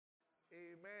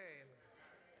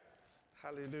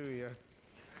Hallelujah.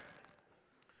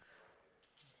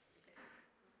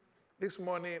 This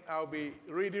morning I'll be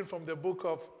reading from the book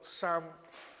of Psalm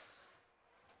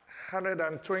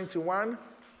 121,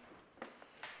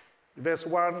 verse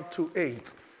 1 to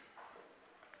 8.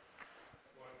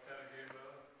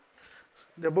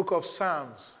 The book of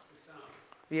Psalms.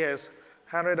 Yes,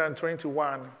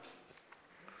 121.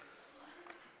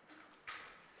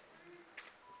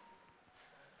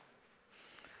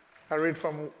 I read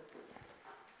from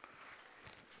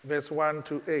verse 1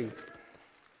 to 8.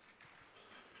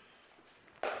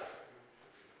 It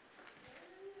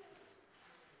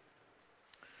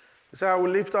says, I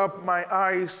will lift up my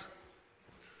eyes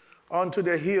unto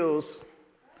the hills,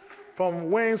 from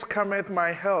whence cometh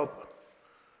my help.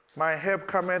 My help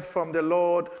cometh from the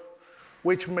Lord,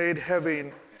 which made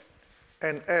heaven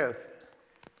and earth.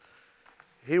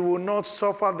 He will not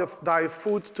suffer thy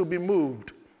foot to be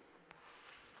moved.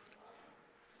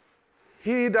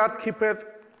 He that keepeth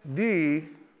thee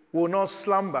will not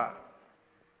slumber.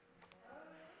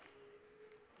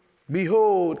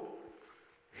 Behold,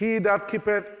 he that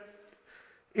keepeth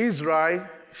Israel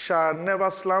shall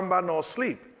never slumber nor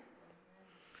sleep.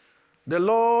 The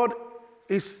Lord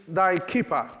is thy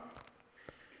keeper.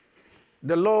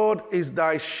 The Lord is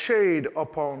thy shade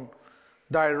upon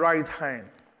thy right hand.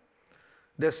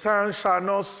 The sun shall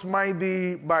not smite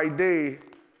thee by day,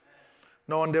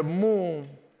 nor the moon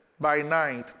by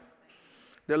night.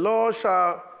 The Lord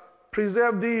shall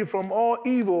preserve thee from all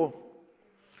evil.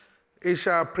 He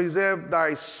shall preserve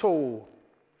thy soul.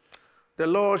 The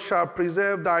Lord shall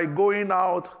preserve thy going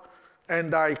out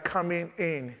and thy coming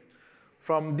in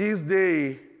from this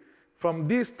day, from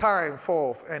this time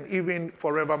forth, and even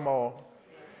forevermore.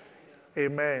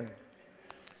 Amen.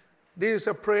 This is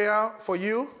a prayer for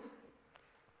you,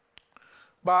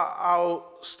 but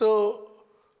I'll still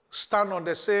stand on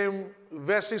the same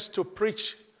verses to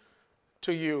preach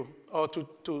to you, or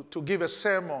to give a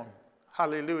sermon.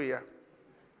 Hallelujah.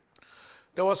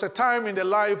 There was a time in the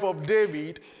life of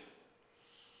David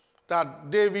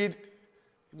that David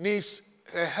needs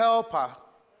a helper,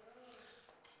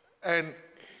 and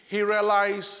he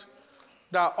realized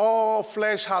that all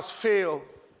flesh has failed,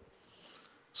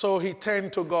 so he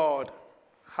turned to God.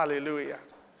 Hallelujah.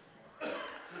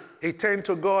 He turned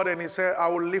to God and he said, I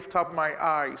will lift up my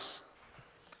eyes.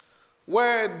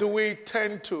 Where do we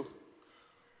turn to?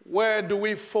 Where do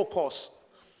we focus?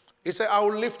 He said, I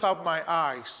will lift up my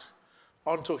eyes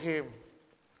unto him.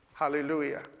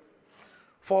 Hallelujah.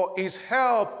 For his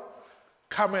help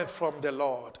cometh from the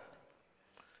Lord.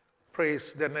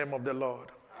 Praise the name of the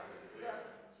Lord.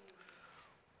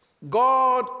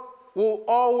 God will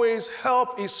always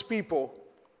help his people.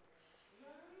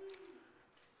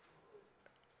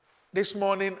 This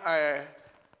morning,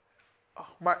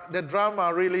 the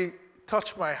drama really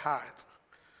touched my heart.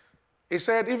 He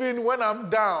said, even when I'm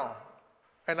down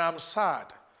and I'm sad,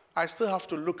 I still have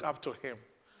to look up to him.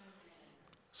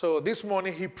 So this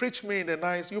morning, you preach me in a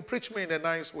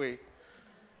nice way.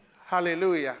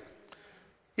 Hallelujah.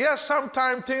 Yes,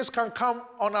 sometimes things can come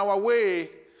on our way.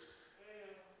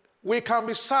 We can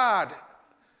be sad.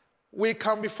 We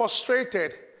can be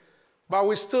frustrated, but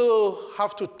we still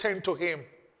have to turn to him.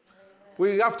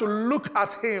 We have to look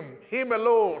at him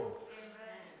alone.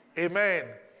 Amen.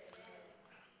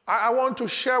 I want to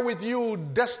share with you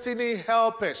destiny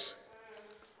helpers.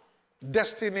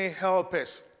 Destiny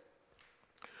helpers.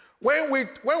 When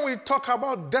we talk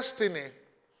about destiny,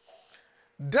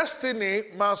 destiny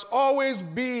must always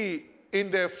be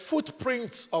in the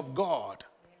footprints of God.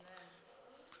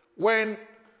 When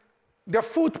the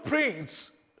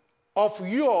footprints of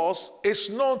yours is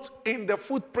not in the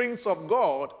footprints of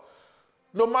God,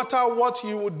 no matter what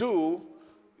you will do,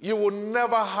 you will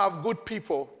never have good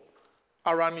people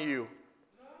around you.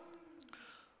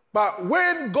 But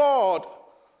when God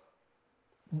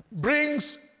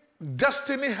brings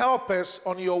destiny helpers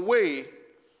on your way,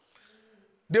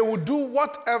 they will do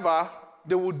whatever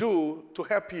they will do to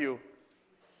help you.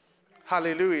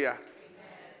 Hallelujah.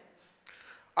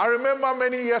 I remember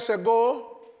many years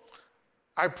ago,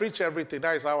 I preach everything.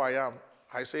 That is how I am.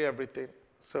 I say everything.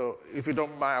 So if you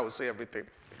don't mind, I will say everything.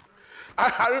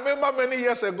 I remember many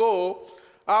years ago,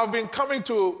 I've been coming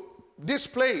to this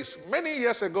place many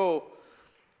years ago,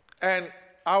 and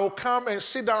I will come and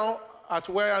sit down at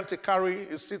where Auntie Carrie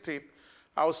is sitting.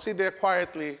 I will sit there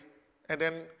quietly, and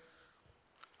then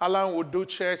Alan would do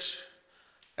church,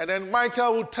 and then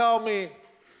Michael would tell me,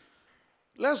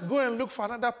 let's go and look for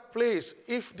another place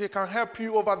if they can help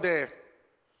you over there.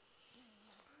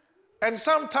 And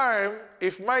sometimes,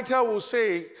 if Michael will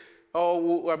say, or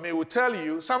will tell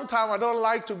you, sometimes I don't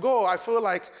like to go. I feel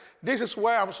like this is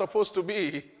where I'm supposed to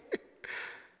be.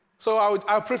 So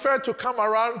I prefer to come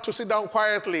around to sit down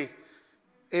quietly.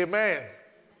 Amen.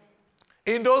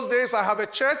 In those days, I have a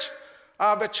church.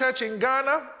 I have a church in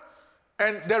Ghana.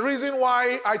 And the reason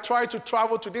why I try to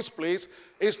travel to this place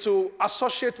is to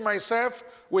associate myself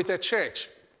with a church.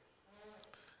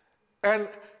 And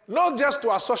not just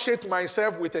to associate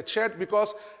myself with a church,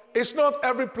 because it's not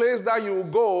every place that you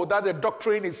go that the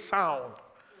doctrine is sound.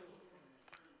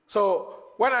 So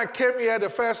when I came here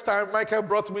the first time, Michael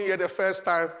brought me here the first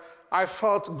time, I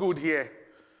felt good here.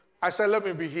 I said, let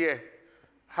me be here.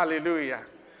 Hallelujah.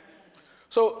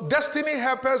 So destiny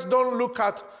helpers don't look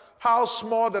at how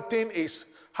small the thing is,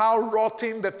 how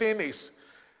rotten the thing is.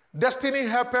 Destiny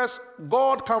helpers,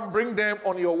 God can bring them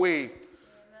on your way. Amen.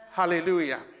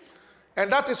 Hallelujah. And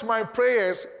that is my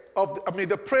prayers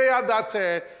the prayer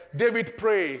that David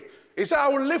prayed. He said, I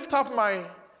will lift up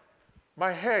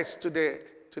my heads to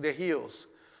the hills,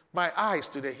 my eyes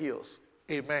to the hills.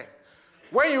 Amen.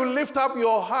 When you lift up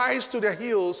your eyes to the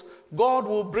hills, God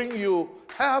will bring you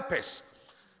helpers.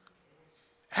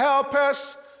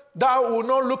 Helpers that will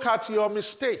not look at your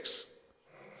mistakes.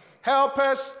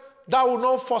 Helpers that will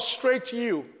not frustrate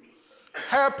you.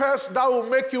 Helpers that will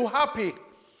make you happy.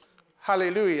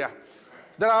 Hallelujah.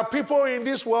 There are people in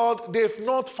this world, they've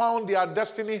not found their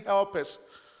destiny helpers.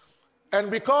 And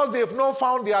because they've not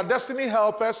found their destiny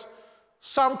helpers,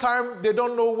 sometimes they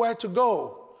don't know where to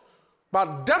go.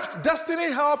 But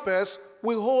destiny helpers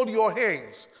will hold your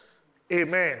hands.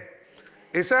 Amen.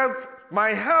 It says,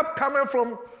 my help cometh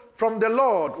from the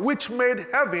Lord, which made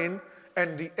heaven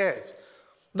and the earth.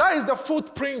 That is the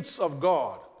footprints of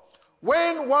God.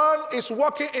 When one is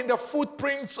walking in the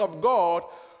footprints of God,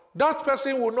 that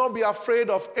person will not be afraid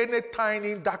of any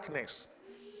tiny darkness.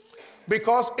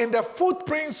 Because in the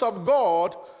footprints of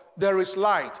God, there is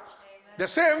light. Amen. The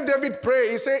same David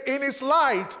prayed, he said, in his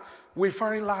light, we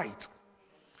find light.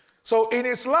 So in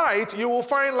his light, you will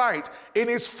find light. In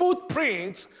his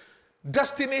footprints,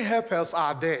 destiny helpers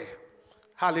are there.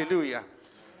 Hallelujah.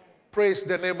 Praise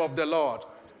the name of the Lord.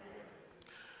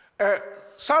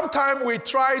 Sometimes we'll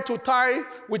try to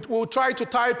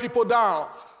tie people down.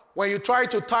 When you try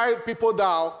to tie people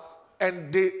down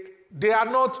and they are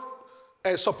not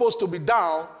supposed to be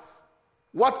down,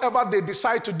 whatever they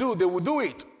decide to do, they will do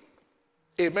it.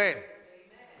 Amen. Amen.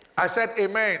 I said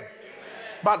amen. Amen.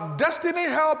 But destiny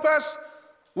helpers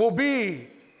will be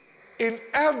in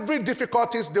every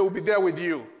difficulties, they will be there with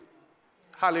you.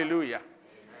 Hallelujah. Amen.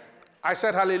 I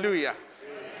said hallelujah.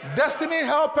 Amen. Destiny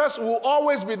helpers will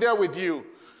always be there with you.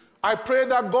 I pray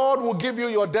that God will give you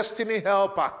your destiny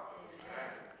helper.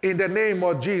 In the name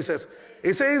of Jesus.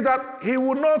 It says that he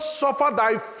will not suffer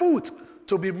thy foot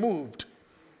to be moved.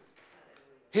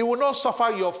 He will not suffer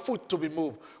your foot to be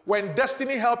moved. When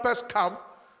destiny helpers come,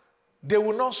 they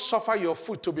will not suffer your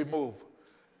foot to be moved.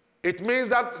 It means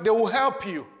that they will help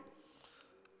you.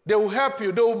 They will help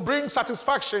you. They will bring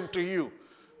satisfaction to you.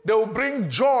 They will bring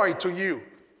joy to you.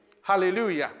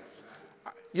 Hallelujah.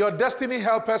 Your destiny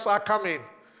helpers are coming.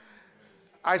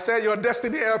 I said your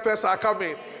destiny helpers are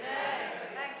coming. Amen.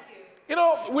 Thank you. You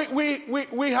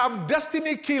know, we have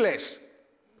destiny killers.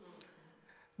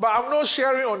 But I'm not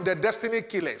sharing on the destiny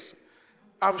killers.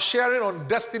 I'm sharing on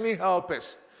destiny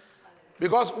helpers.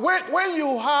 Because when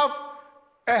you have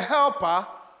a helper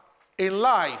in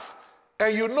life,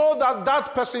 and you know that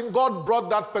that person, God brought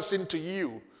that person to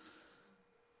you,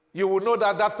 you will know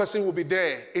that that person will be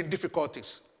there in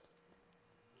difficulties.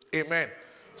 Amen.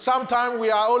 Sometimes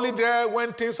we are only there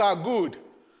when things are good.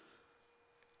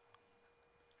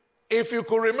 If you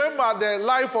could remember the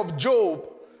life of Job,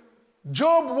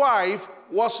 Job's wife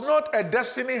was not a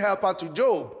destiny helper to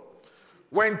Job.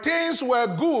 When things were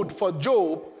good for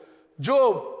Job,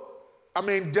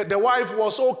 the wife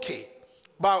was okay.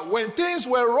 But when things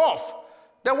were rough,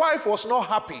 the wife was not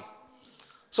happy.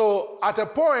 So at a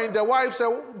point, the wife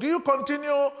said, do you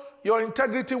continue your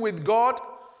integrity with God?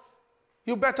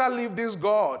 You better leave this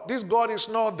God. This God is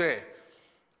not there.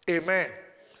 Amen.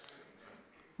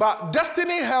 But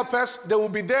destiny helpers, they will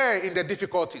be there in the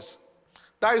difficulties.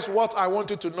 That is what I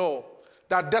want you to know,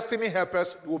 that destiny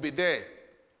helpers will be there.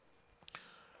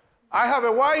 I have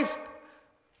a wife,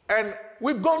 and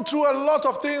we've gone through a lot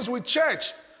of things with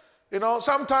church. You know,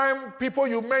 sometimes people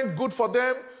you meant good for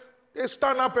them, they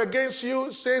stand up against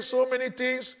you, say so many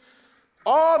things.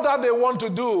 All that they want to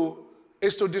do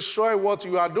is to destroy what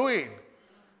you are doing.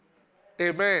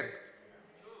 Amen.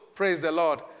 Praise the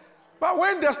Lord. But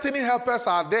when destiny helpers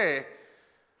are there,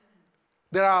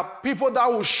 there are people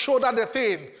that will shoulder the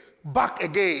thing back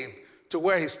again to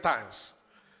where he stands.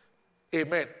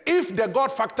 Amen. If the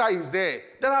God factor is there,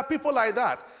 there are people like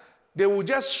that. They will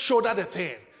just shoulder the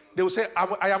thing. They will say,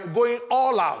 I am going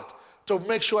all out to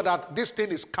make sure that this thing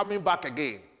is coming back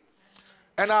again.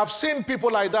 And I've seen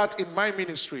people like that in my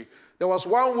ministry. There was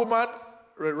one woman,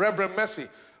 Reverend Mercy.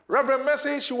 Reverend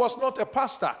Mercy, she was not a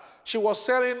pastor. She was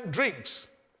selling drinks.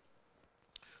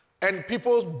 And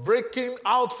people breaking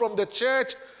out from the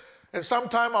church. And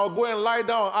sometimes I'll go and lie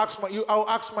down and I'll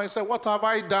ask myself, what have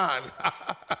I done?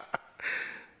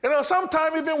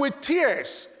 Sometimes even with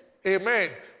tears,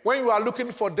 amen, when you are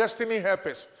looking for destiny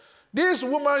helpers. This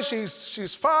woman,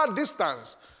 she's far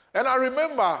distance. And I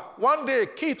remember one day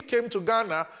Keith came to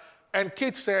Ghana and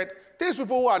Keith said, these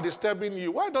people who are disturbing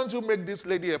you, why don't you make this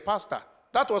lady a pastor?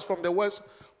 That was from the words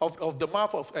of the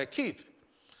mouth of Keith.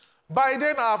 By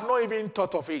then, I have not even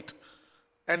thought of it.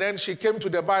 And then she came to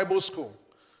the Bible school.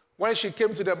 When she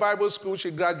came to the Bible school,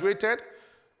 she graduated.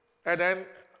 And then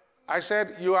I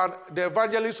said, you are the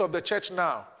evangelist of the church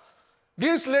now.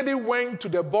 This lady went to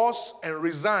the boss and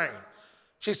resigned.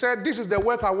 She said, this is the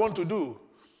work I want to do.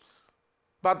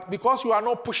 But because you are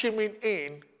not pushing me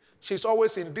in, she's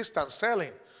always in distance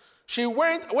selling. She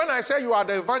went, when I said you are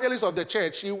the evangelist of the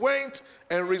church, she went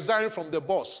and resigned from the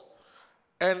boss.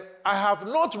 And I have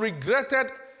not regretted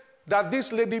that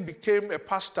this lady became a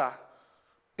pastor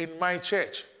in my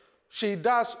church. She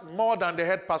does more than the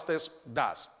head pastor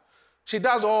does. She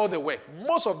does all the work,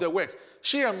 most of the work.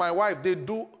 She and my wife, they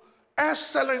do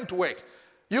excellent work.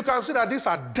 You can see that these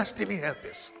are destiny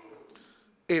helpers.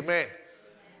 Amen.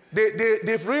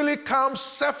 They've really come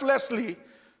selflessly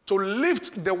to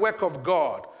lift the work of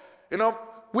God.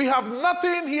 We have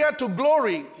nothing here to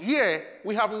glory.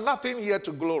 We have nothing here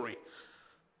to glory.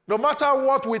 No matter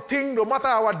what we think, no matter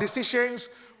our decisions,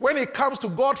 when it comes to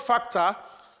God factor,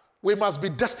 we must be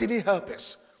destiny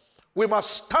helpers. We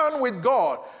must stand with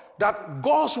God, that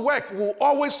God's work will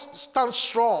always stand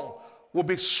strong, will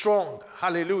be strong.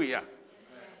 Hallelujah.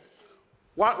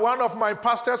 One of my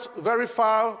pastors, very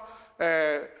far,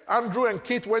 Andrew and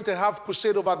Keith went to have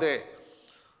crusade over there.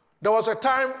 There was a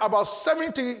time about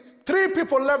 73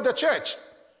 people left the church.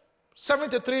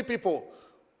 73 people,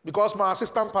 because my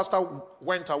assistant pastor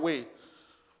went away.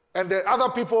 And the other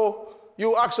people,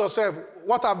 you ask yourself,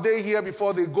 what have they here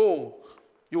before they go?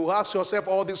 You ask yourself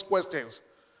all these questions.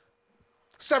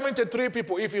 73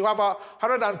 people. If you have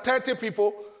 130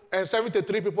 people and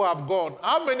 73 people have gone,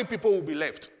 how many people will be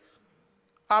left?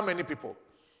 How many people?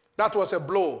 That was a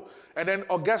blow. And then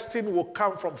Augustine will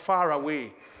come from far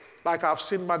away, like I've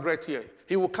seen Margaret here.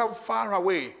 He will come far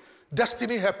away.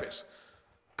 Destiny helpers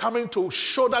coming to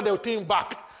shoulder the thing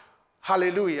back.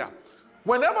 Hallelujah.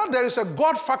 Whenever there is a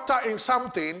God factor in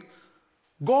something,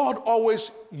 God always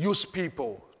uses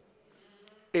people.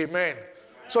 Amen.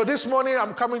 So this morning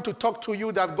I'm coming to talk to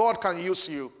you that God can use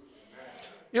you.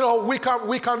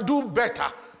 We can do better.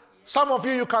 Some of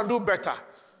you can do better.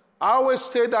 I always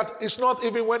say that it's not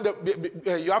even when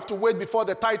you have to wait before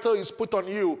the title is put on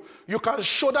you. You can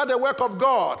shoulder the work of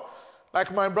God.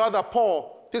 Like my brother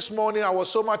Paul, this morning I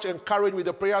was so much encouraged with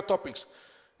the prayer topics,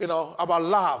 about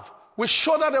love. We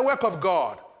shoulder the work of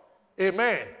God.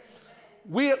 Amen.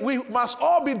 We must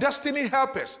all be destiny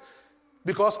helpers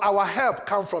because our help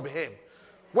comes from Him.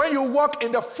 When you walk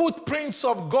in the footprints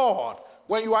of God,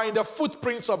 when you are in the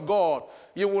footprints of God,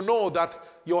 you will know that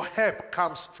your help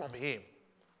comes from Him.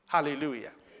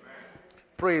 Hallelujah. Amen.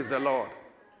 Praise the Lord.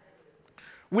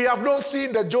 We have not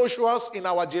seen the Joshuas in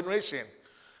our generation.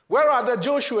 Where are the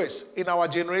Joshuas in our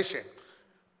generation?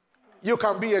 You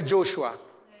can be a Joshua. Amen.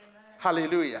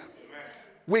 Hallelujah.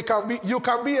 Amen. You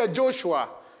can be a Joshua.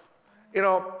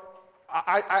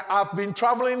 I've been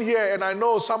traveling here and I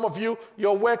know some of you,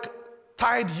 your work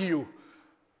tied you.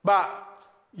 But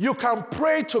you can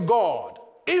pray to God.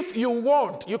 If you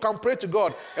want, you can pray to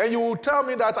God. And you will tell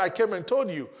me that I came and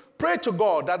told you. Pray to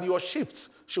God that your shifts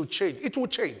should change. It will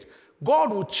change.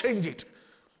 God will change it.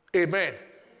 Amen.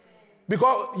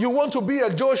 Because you want to be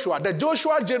a Joshua. The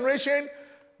Joshua generation,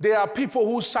 they are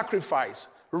people who sacrifice,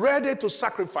 ready to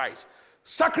sacrifice.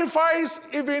 Sacrifice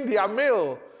even their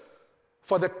meal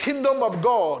for the kingdom of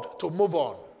God to move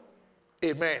on.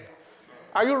 Amen.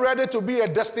 Are you ready to be a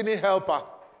destiny helper?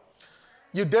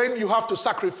 You have to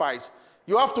sacrifice.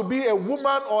 You have to be a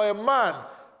woman or a man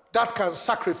that can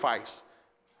sacrifice.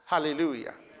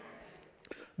 Hallelujah.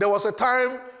 There was a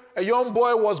time a young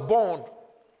boy was born,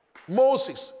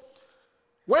 Moses.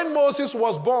 When Moses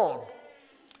was born,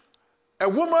 a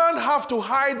woman had to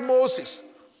hide Moses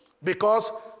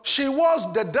because she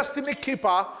was the destiny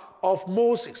keeper of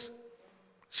Moses.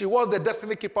 She was the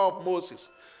destiny keeper of Moses.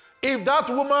 If that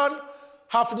woman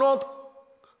have not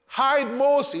hide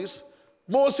Moses,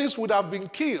 Moses would have been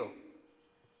killed.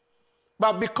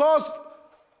 But because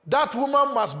that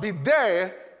woman must be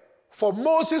there for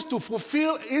Moses to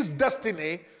fulfill his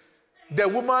destiny, the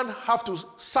woman have to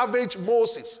savage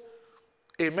Moses.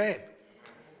 Amen.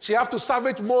 She have to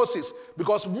savage Moses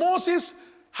because Moses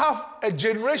have a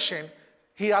generation.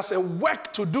 He has a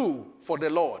work to do for the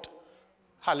Lord.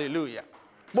 Hallelujah.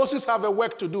 Moses have a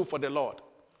work to do for the Lord.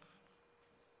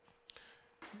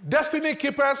 Destiny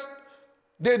keepers,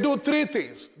 they do three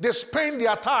things. They spend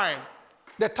their time,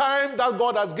 the time that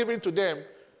God has given to them,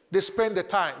 they spend their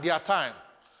time.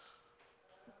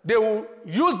 They will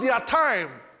use their time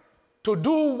to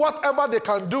do whatever they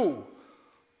can do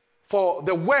for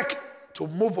the work to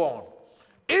move on.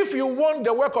 If you want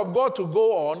the work of God to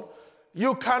go on,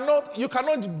 you cannot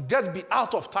just be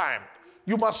out of time.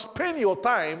 You must spend your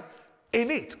time in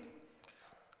it.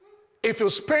 If you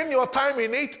spend your time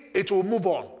in it, it will move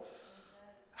on.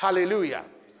 Hallelujah.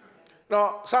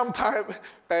 Now, sometimes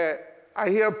I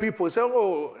hear people say,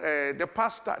 "Oh, the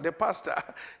pastor."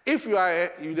 If you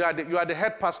are the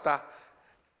head pastor,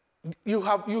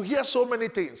 you hear so many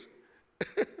things.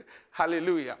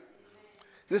 Hallelujah.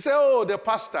 They say, "Oh, the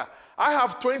pastor. I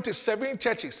have 27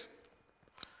 churches."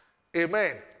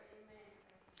 Amen.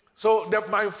 So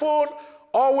my phone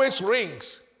always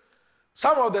rings.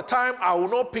 Some of the time I will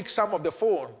not pick some of the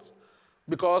phones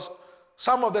because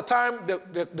some of the time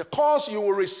the calls you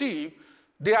will receive,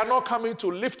 they are not coming to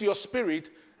lift your spirit,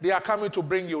 they are coming to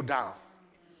bring you down.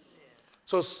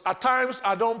 So at times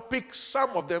I don't pick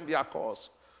some of them, their calls.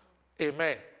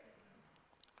 Amen.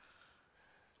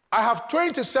 I have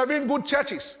 27 good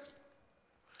churches.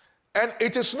 And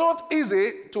it is not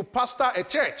easy to pastor a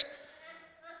church.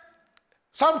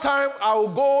 Sometimes I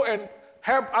will go and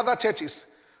help other churches.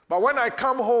 But when I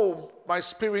come home, my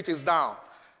spirit is down.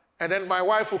 And then my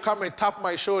wife will come and tap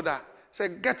my shoulder. Say,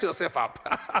 "Get yourself up."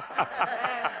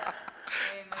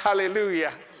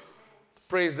 Hallelujah.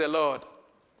 Praise the Lord.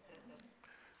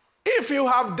 If you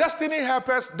have destiny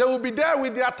helpers, they will be there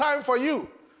with their time for you.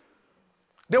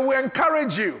 They will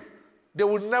encourage you. They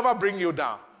will never bring you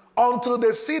down until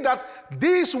they see that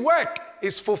this work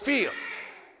is fulfilled.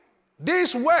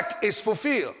 This work is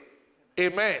fulfilled.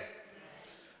 Amen.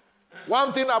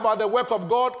 One thing about the work of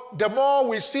God, the more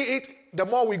we see it, the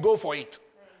more we go for it.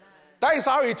 That is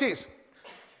how it is.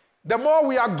 The more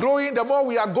we are growing, the more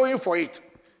we are going for it.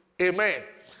 Amen.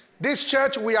 This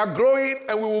church, we are growing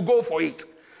and we will go for it.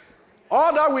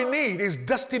 All that we need is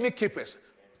destiny keepers.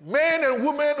 Men and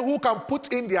women who can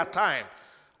put in their time.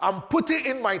 I'm putting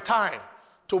in my time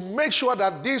to make sure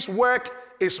that this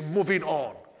work is moving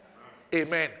on.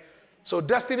 Amen. So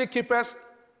destiny keepers,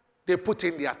 they put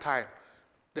in their time.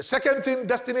 The second thing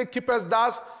destiny keepers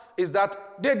does is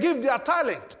that they give their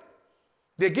talent.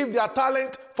 They give their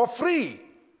talent for free.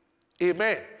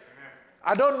 Amen.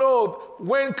 I don't know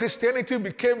when Christianity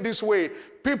became this way.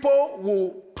 People will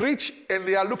preach and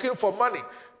they are looking for money.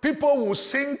 People will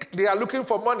sing, they are looking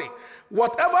for money.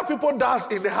 Whatever people does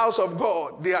in the house of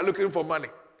God, they are looking for money.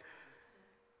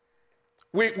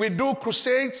 We do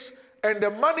crusades, and the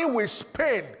money we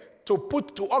spend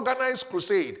to organize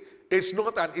crusade is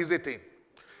not an easy thing.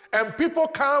 And people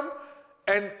come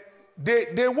and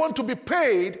they want to be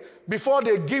paid before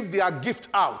they give their gift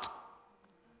out.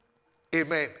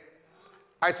 Amen.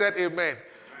 I said amen.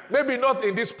 Maybe not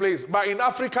in this place, but in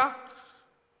Africa,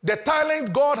 the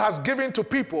talent God has given to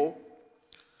people,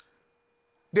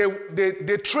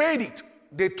 they trade it.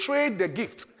 They trade the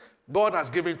gift God has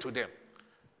given to them.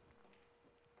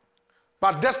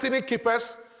 But destiny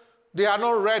keepers, they are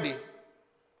not ready.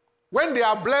 When they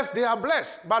are blessed,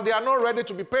 but they are not ready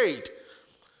to be paid.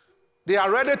 They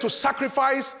are ready to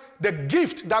sacrifice the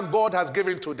gift that God has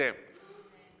given to them.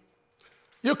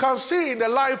 You can see in the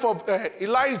life of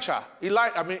Elisha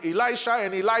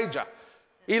and Elijah.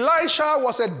 Elisha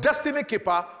was a destiny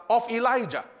keeper of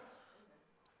Elijah.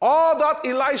 All that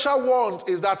Elisha wants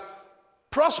is that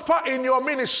prosper in your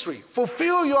ministry,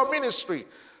 fulfill your ministry.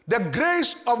 The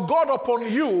grace of God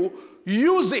upon you,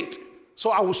 use it, so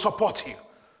I will support you.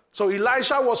 So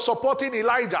Elisha was supporting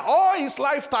Elijah all his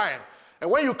lifetime.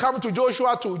 And when you come to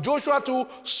Joshua 2, Joshua 2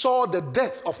 saw the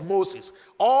death of Moses.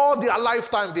 All their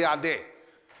lifetime they are there.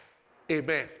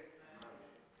 Amen.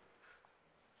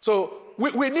 So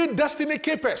we need destiny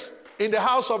keepers in the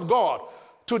house of God.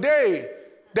 Today,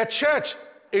 the church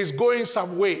is going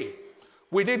some way.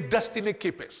 We need destiny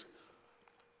keepers.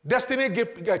 Destiny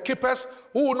keepers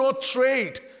who will not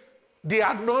trade the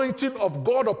anointing of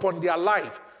God upon their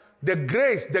life, the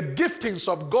grace, the giftings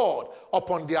of God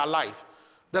upon their life.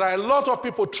 There are a lot of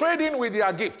people trading with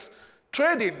their gifts,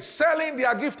 selling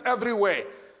their gift everywhere.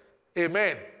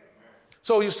 Amen.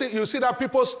 So you see that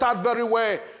people start very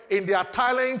well in their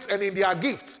talents and in their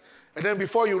gifts. And then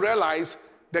before you realize,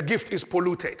 the gift is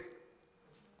polluted.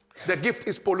 The gift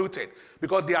is polluted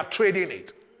because they are trading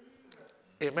it.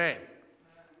 Amen.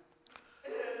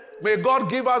 May God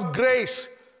give us grace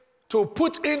to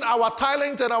put in our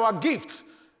talent and our gifts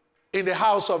in the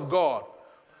house of God.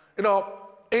 You know,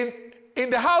 in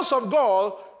the house of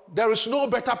God, there is no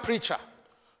better preacher.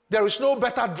 There is no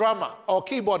better drummer or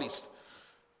keyboardist.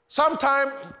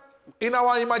 Sometimes in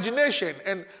our imagination,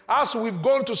 and as we've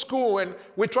gone to school and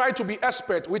we try to be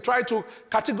expert, we try to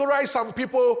categorize some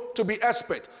people to be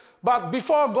expert. But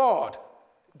before God,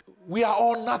 we are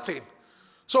all nothing.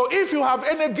 So if you have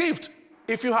any gift,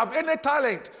 if you have any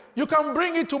talent, you can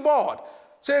bring it to God.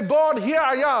 Say, God, here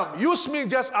I am. Use me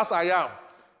just as I am.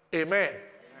 Amen.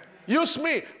 Use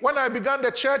me. When I began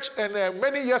the church, and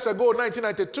many years ago,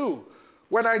 1992,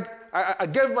 when I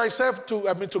gave myself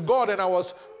to God and I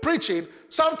was preaching,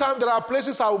 sometimes there are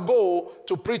places I'll go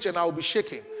to preach and I'll be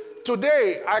shaking.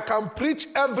 Today, I can preach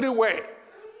everywhere.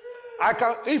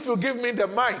 If you give me the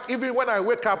mic, even when I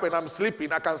wake up and I'm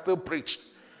sleeping, I can still preach.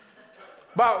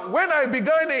 But when I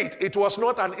began it was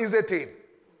not an easy thing.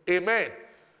 Amen.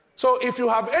 So if you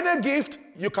have any gift,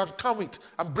 you can come it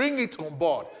and bring it on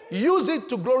board. Use it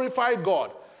to glorify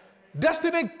God.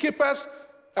 Destiny keepers,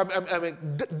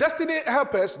 destiny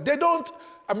helpers, they don't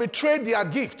trade their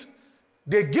gift.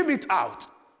 They give it out.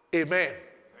 Amen.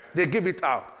 They give it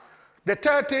out. The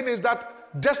third thing is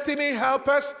that destiny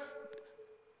helpers,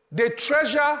 they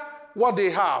treasure what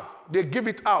they have. They give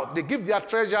it out. They give their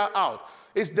treasure out.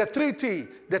 It's the 3 T.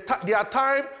 Their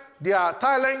time, their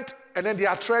talent, and then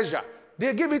their treasure.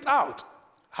 They give it out.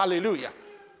 Hallelujah.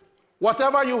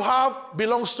 Whatever you have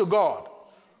belongs to God.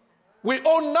 We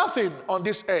own nothing on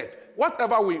this earth.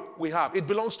 Whatever we have, it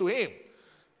belongs to Him.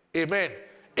 Amen.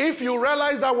 If you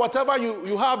realize that whatever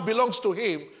you have belongs to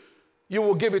Him, you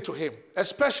will give it to Him.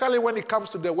 Especially when it comes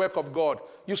to the work of God.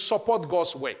 You support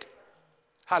God's work.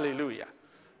 Hallelujah.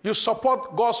 You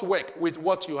support God's work with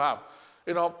what you have.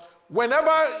 You know,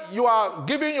 whenever you are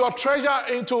giving your treasure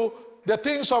into the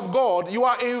things of God, you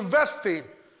are investing.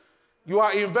 You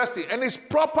are investing. And it's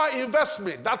proper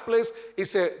investment. That place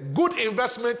is a good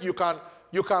investment you can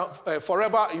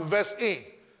forever invest in.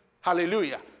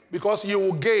 Hallelujah. Because you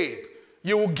will gain.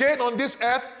 You will gain on this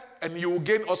earth and you will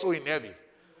gain also in heaven.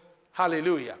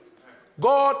 Hallelujah.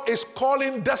 God is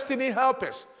calling destiny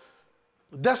helpers.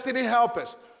 Destiny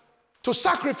helpers to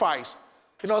sacrifice.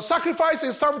 You know, sacrifice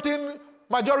is something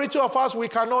majority of us we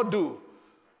cannot do.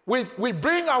 We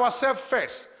bring ourselves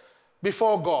first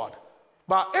before God.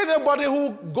 But anybody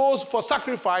who goes for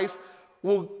sacrifice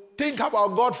will think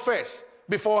about God first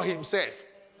before himself.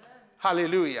 Amen.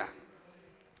 Hallelujah.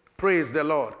 Praise the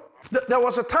Lord. There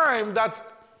was a time that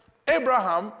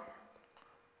Abraham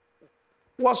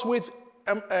was with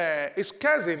his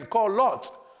cousin called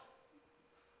Lot.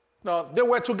 Now, they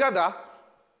were together,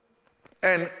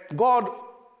 and God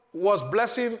was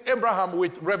blessing Abraham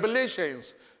with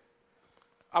revelations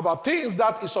about things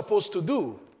that he's supposed to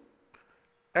do.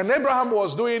 And Abraham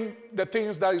was doing the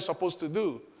things that he's supposed to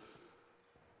do.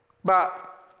 But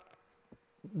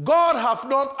God have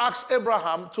not asked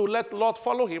Abraham to let Lot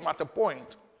follow him at a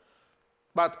point.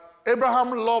 But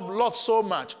Abraham loved Lot so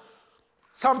much.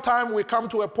 Sometimes we come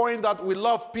to a point that we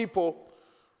love people,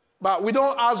 but we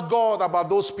don't ask God about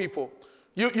those people.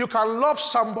 You can love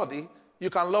somebody, you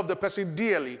can love the person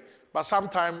dearly, but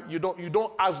sometimes you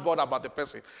don't ask God about the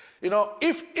person. You know,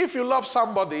 if you love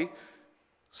somebody,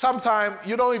 sometimes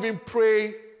you don't even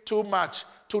pray too much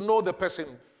to know the person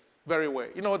very well.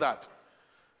 You know that.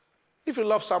 If you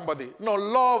love somebody,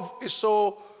 love is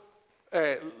so,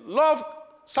 love,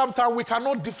 sometimes we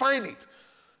cannot define it.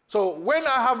 So when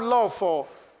I have love for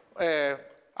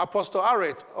Apostle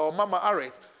Arrett or Mama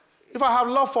Arrett, if I have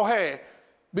love for her,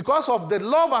 because of the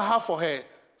love I have for her,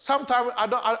 sometimes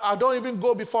I don't even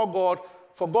go before God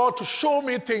for God to show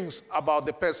me things about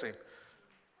the person.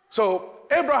 So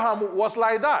Abraham was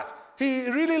like that. He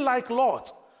really liked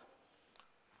Lot.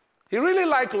 He really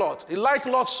liked Lot. He liked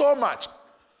Lot so much.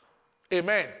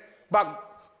 Amen. But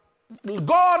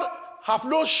God have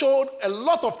not shown a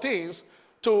lot of things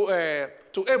to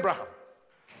Abraham.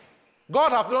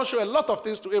 God have not shown a lot of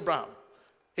things to Abraham.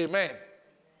 Amen.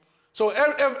 So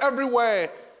everywhere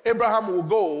Abraham will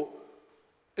go,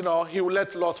 he will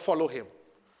let Lot follow him.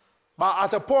 But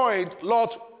at a point,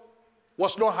 Lot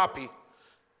was not happy.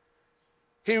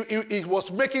 He was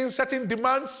making certain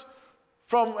demands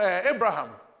from Abraham.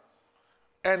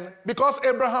 And because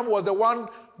Abraham was the one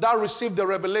that received the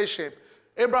revelation,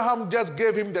 Abraham just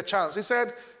gave him the chance. He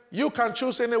said, you can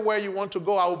choose anywhere you want to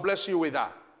go. I will bless you with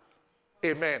that.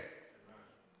 Amen.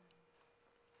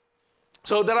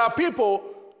 So there are people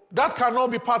that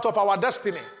cannot be part of our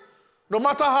destiny. No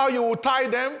matter how you will tie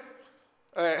them,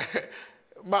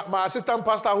 my assistant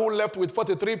pastor who left with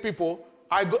 43 people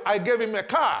I gave him a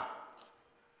car.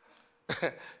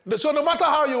 So no matter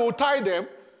how you will tie them,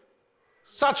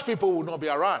 such people will not be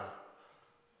around.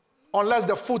 Unless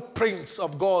the footprints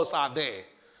of God are there.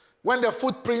 When the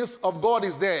footprints of God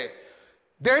is there,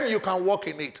 then you can walk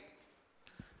in it.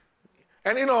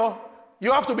 And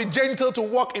you have to be gentle to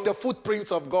walk in the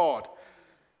footprints of God.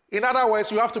 In other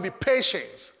words, you have to be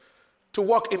patient to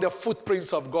walk in the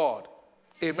footprints of God.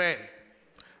 Amen.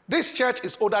 This church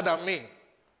is older than me.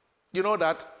 You know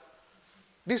that?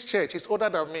 This church is older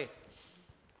than me.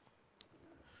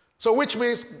 So which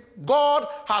means God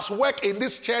has worked in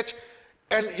this church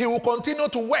and he will continue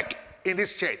to work in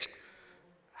this church.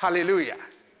 Hallelujah.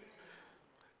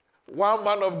 One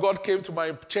man of God came to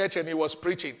my church and he was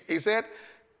preaching. He said,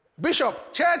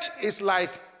 Bishop, church is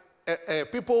like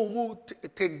people who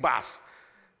take bus.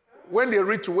 When they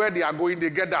reach where they are going, they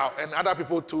get out and other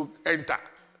people to enter.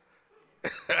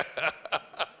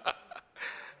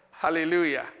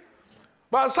 Hallelujah.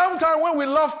 But sometimes when we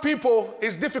love people,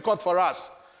 it's difficult for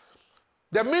us.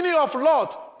 The meaning of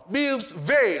Lot means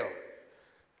veil.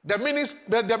 The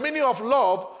meaning of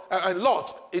love and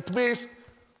Lot, it means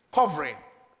covering.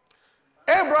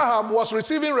 Abraham was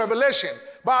receiving revelation,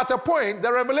 but at a point,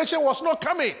 the revelation was not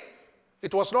coming.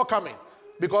 It was not coming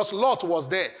because Lot was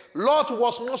there. Lot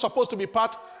was not supposed to be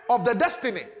part of the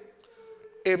destiny.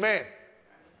 Amen.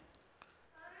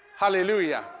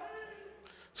 Hallelujah.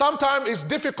 Sometimes it's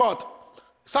difficult.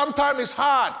 Sometimes it's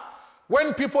hard.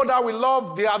 When people that we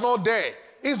love, they are not there.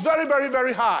 It's very, very,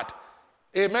 very hard.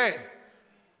 Amen.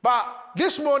 But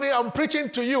this morning I'm preaching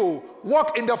to you,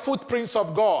 walk in the footprints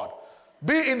of God.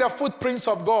 Be in the footprints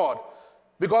of God.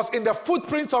 Because in the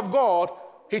footprints of God,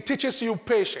 he teaches you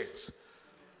patience.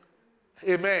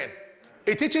 Amen.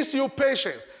 He teaches you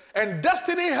patience. And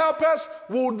destiny helpers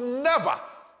will never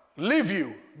leave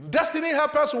you. Destiny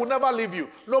helpers will never leave you,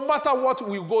 no matter what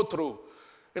we go through.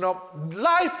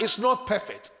 Life is not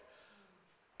perfect.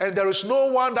 And there is no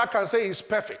one that can say it's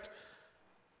perfect.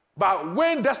 But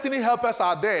when destiny helpers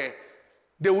are there,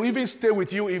 they will even stay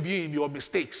with you even in your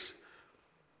mistakes.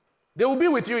 They will be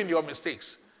with you in your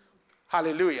mistakes.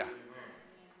 Hallelujah.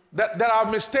 There are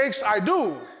mistakes I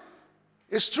do.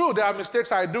 It's true, there are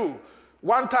mistakes I do.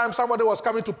 One time somebody was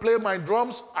coming to play my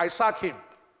drums, I sacked him.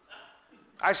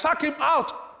 I sacked him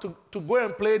out to go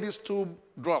and play these 2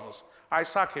 drums. I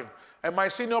sacked him. And my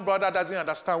senior brother doesn't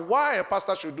understand why a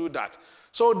pastor should do that.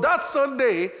 So that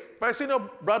Sunday, my senior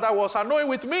brother was annoyed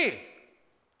with me.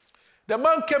 The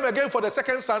man came again for the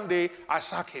second Sunday, I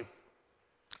sacked him.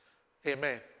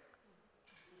 Amen.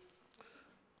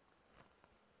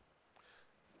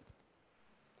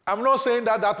 I'm not saying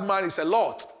that that man is a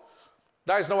lot.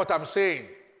 That is not what I'm saying.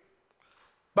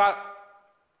 But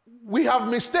we have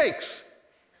mistakes.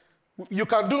 You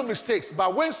can do mistakes.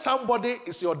 But when somebody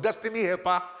is your destiny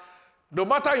helper, no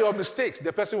matter your mistakes,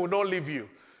 the person will not leave you.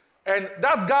 And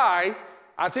that guy,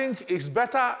 I think, is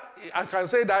better. I can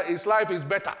say that his life is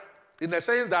better. In the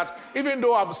sense that even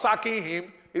though I'm sacking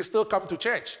him, he still come to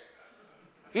church.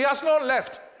 He has not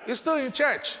left. He's still in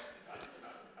church.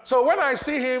 So when I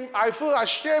see him, I feel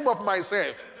ashamed of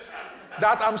myself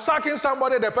that I'm sacking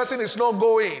somebody, the person is not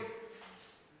going.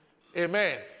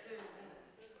 Amen.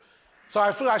 So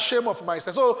I feel ashamed of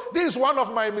myself. So this is one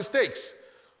of my mistakes.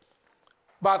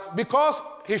 But because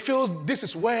he feels this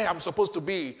is where I'm supposed to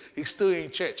be, he's still in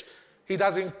church. He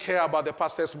doesn't care about the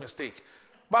pastor's mistake.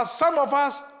 But some of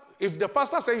us, if the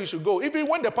pastor says you should go, even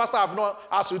when the pastor have not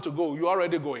asked you to go, you're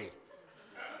already going.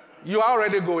 You are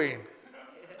already going.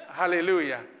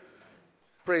 Hallelujah.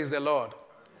 Praise the Lord.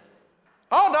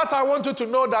 All that I want you to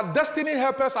know that destiny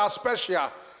helpers are special.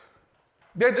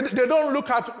 They don't look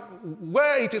at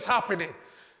where it is happening.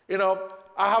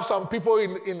 I have some people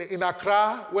in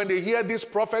Accra, when they hear this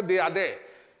prophet, they are there.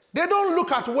 They don't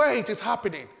look at where it is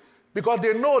happening because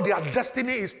they know their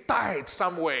destiny is tied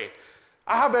somewhere.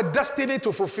 I have a destiny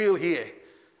to fulfill here.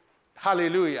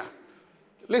 Hallelujah.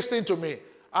 Listen to me.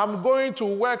 I'm going to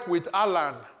work with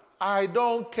Alan. I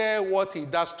don't care what he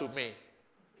does to me.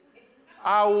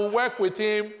 I will work with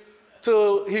him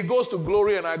till he goes to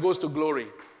glory and I goes to glory.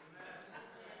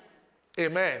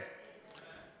 Amen.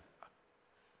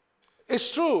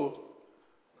 It's true.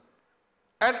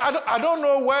 And I don't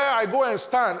know where I go and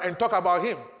stand and talk about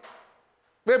him.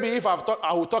 Maybe if I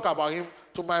will talk about him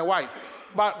to my wife.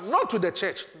 But not to the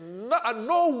church.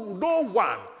 No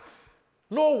one.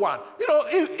 No one.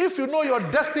 If you know your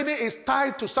destiny is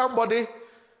tied to somebody,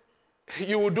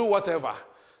 you will do whatever.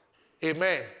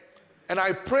 Amen. And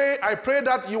I pray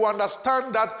that you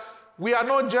understand that we are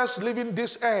not just living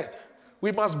this earth.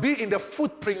 We must be in the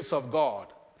footprints of God.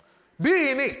 Be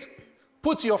in it.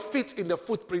 Put your feet in the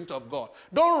footprint of God.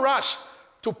 Don't rush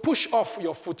to push off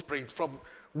your footprint from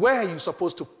where you're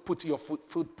supposed to put your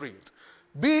footprint.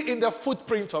 Be in the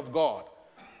footprint of God.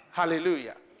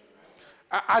 Hallelujah.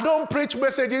 I don't preach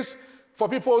messages for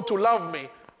people to love me.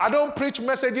 I don't preach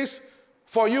messages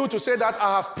for you to say that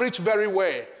I have preached very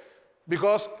well.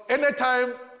 Because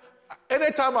anytime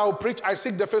I will preach, I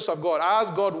seek the face of God. I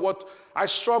ask God what I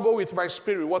struggle with my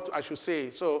spirit, what I should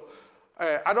say. So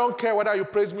I don't care whether you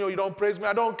praise me or you don't praise me.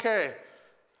 I don't care.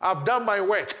 I've done my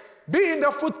work. Be in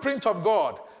the footprint of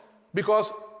God,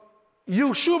 because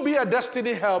you should be a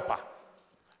destiny helper.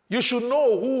 You should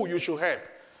know who you should help.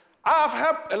 I have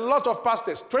helped a lot of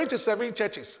pastors, 27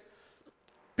 churches.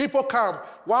 People come.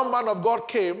 One man of God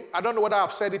came. I don't know whether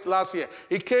I've said it last year.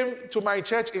 He came to my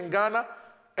church in Ghana,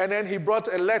 and then he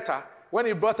brought a letter. When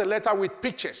he brought a letter with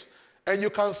pictures, and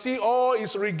you can see all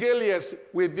his regalias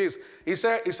with this, he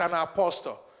said he's an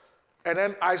apostle. And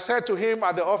then I said to him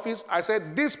at the office, I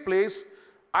said, this place,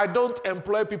 I don't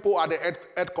employ people at the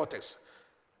headquarters.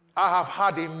 I have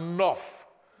had enough.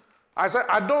 I said,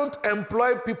 I don't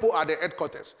employ people at the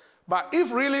headquarters. But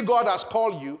if really God has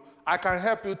called you, I can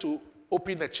help you to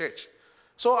open a church.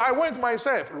 So I went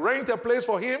myself, rent a place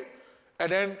for him,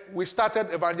 and then we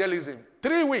started evangelism.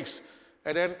 3 weeks,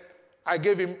 and then I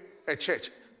gave him a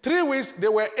church. 3 weeks,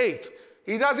 there were 8.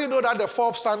 He doesn't know that the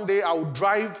 4th Sunday I would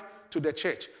drive to the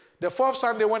church. The 4th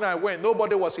Sunday when I went,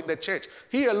 nobody was in the church.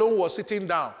 He alone was sitting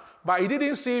down. But he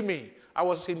didn't see me. I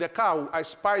was in the car. I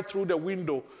spied through the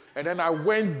window, and then I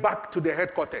went back to the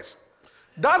headquarters.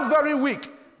 That very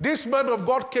week, this man of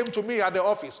God came to me at the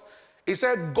office. He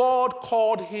said, God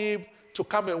called him to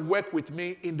come and work with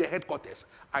me in the headquarters.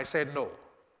 I said, no.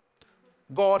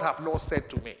 God have not said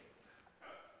to me.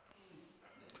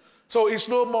 So it's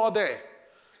no more there.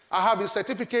 I have his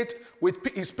certificate with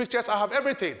his pictures. I have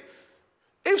everything.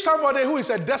 If somebody who is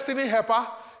a destiny helper,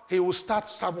 he will start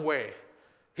somewhere.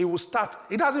 He will start.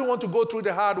 He doesn't want to go through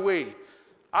the hard way.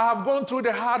 I have gone through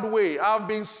the hard way. I have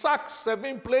been sacked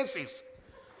 7 places.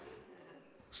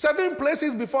 7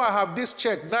 places before I have this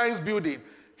church, nice building.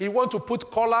 He want to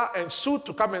put collar and suit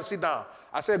to come and sit down.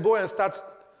 I said, go and start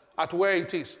at where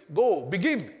it is. Go,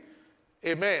 begin.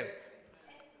 Amen.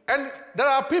 And there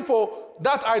are people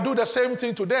that I do the same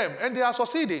thing to them, and they are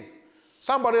succeeding.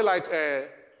 Somebody like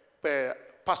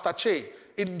Pastor Che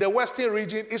in the Western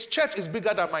region, his church is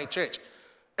bigger than my church.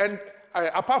 And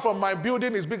apart from my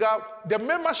building is bigger, the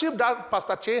membership that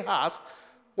Pastor Che has,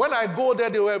 when I go there,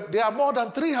 they are more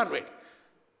than 300.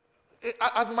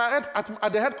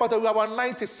 At the headquarters, we are about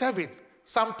 97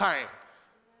 sometime.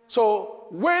 So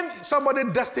when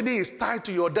somebody's destiny is tied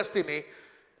to your destiny,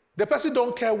 the person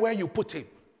don't care where you put him,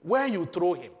 where you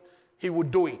throw him. He will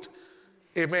do it.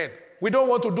 Amen. We don't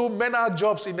want to do menial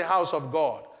jobs in the house of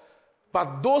God.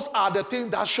 But those are the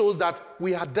things that shows that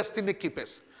we are destiny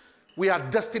keepers. We are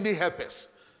destiny helpers.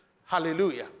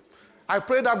 Hallelujah. I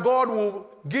pray that God will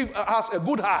give us a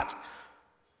good heart,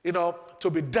 to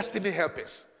be destiny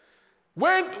helpers.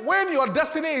 When your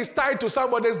destiny is tied to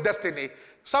somebody's destiny,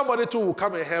 somebody too will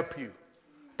come and help you.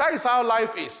 That is how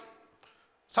life is.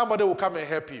 Somebody will come and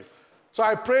help you. So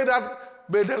I pray that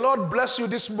may the Lord bless you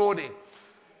this morning.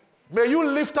 May you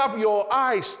lift up your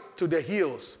eyes to the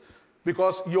hills,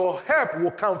 because your help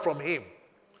will come from him.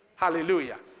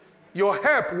 Hallelujah. Your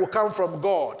help will come from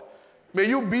God. May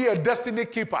you be a destiny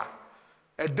keeper,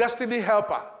 a destiny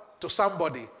helper to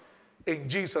somebody. In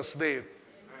Jesus' name.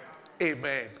 Amen.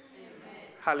 Amen.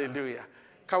 Hallelujah.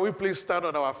 Can we please stand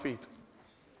on our feet?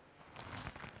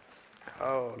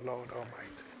 Oh, Lord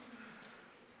Almighty.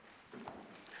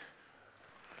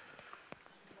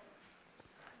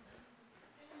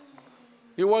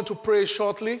 You want to pray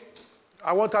shortly?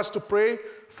 I want us to pray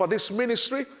for this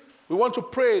ministry. We want to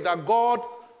pray that God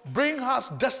bring us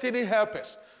destiny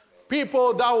helpers,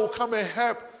 people that will come and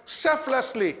help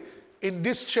selflessly in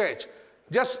this church.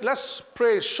 Just let's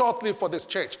pray shortly for this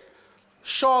church.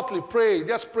 Shortly pray,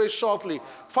 just pray shortly.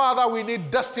 Father, we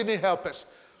need destiny helpers.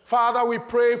 Father, we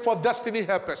pray for destiny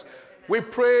helpers. We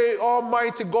pray,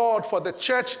 Almighty God, for the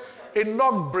church in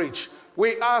Knockbridge.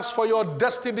 We ask for your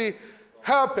destiny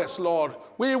helpers, Lord.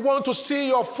 We want to see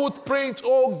your footprint,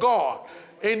 oh God,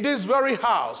 in this very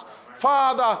house.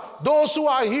 Father, those who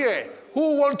are here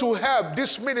who want to help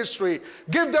this ministry,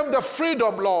 give them the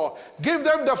freedom, Lord. Give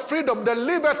them the freedom, the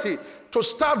liberty to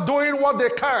start doing what they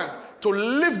can to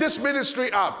lift this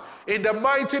ministry up. In the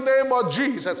mighty name of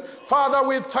Jesus. Father,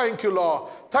 we thank you,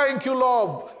 Lord. Thank you,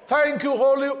 Lord. Thank you,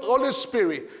 Holy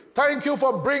Spirit. Thank you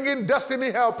for bringing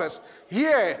destiny helpers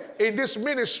here in this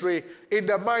ministry. In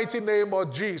the mighty name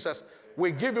of Jesus.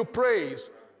 We give you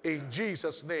praise in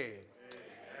Jesus' name.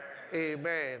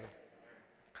 Amen.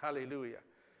 Hallelujah.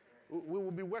 We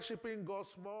will be worshiping God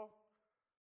small.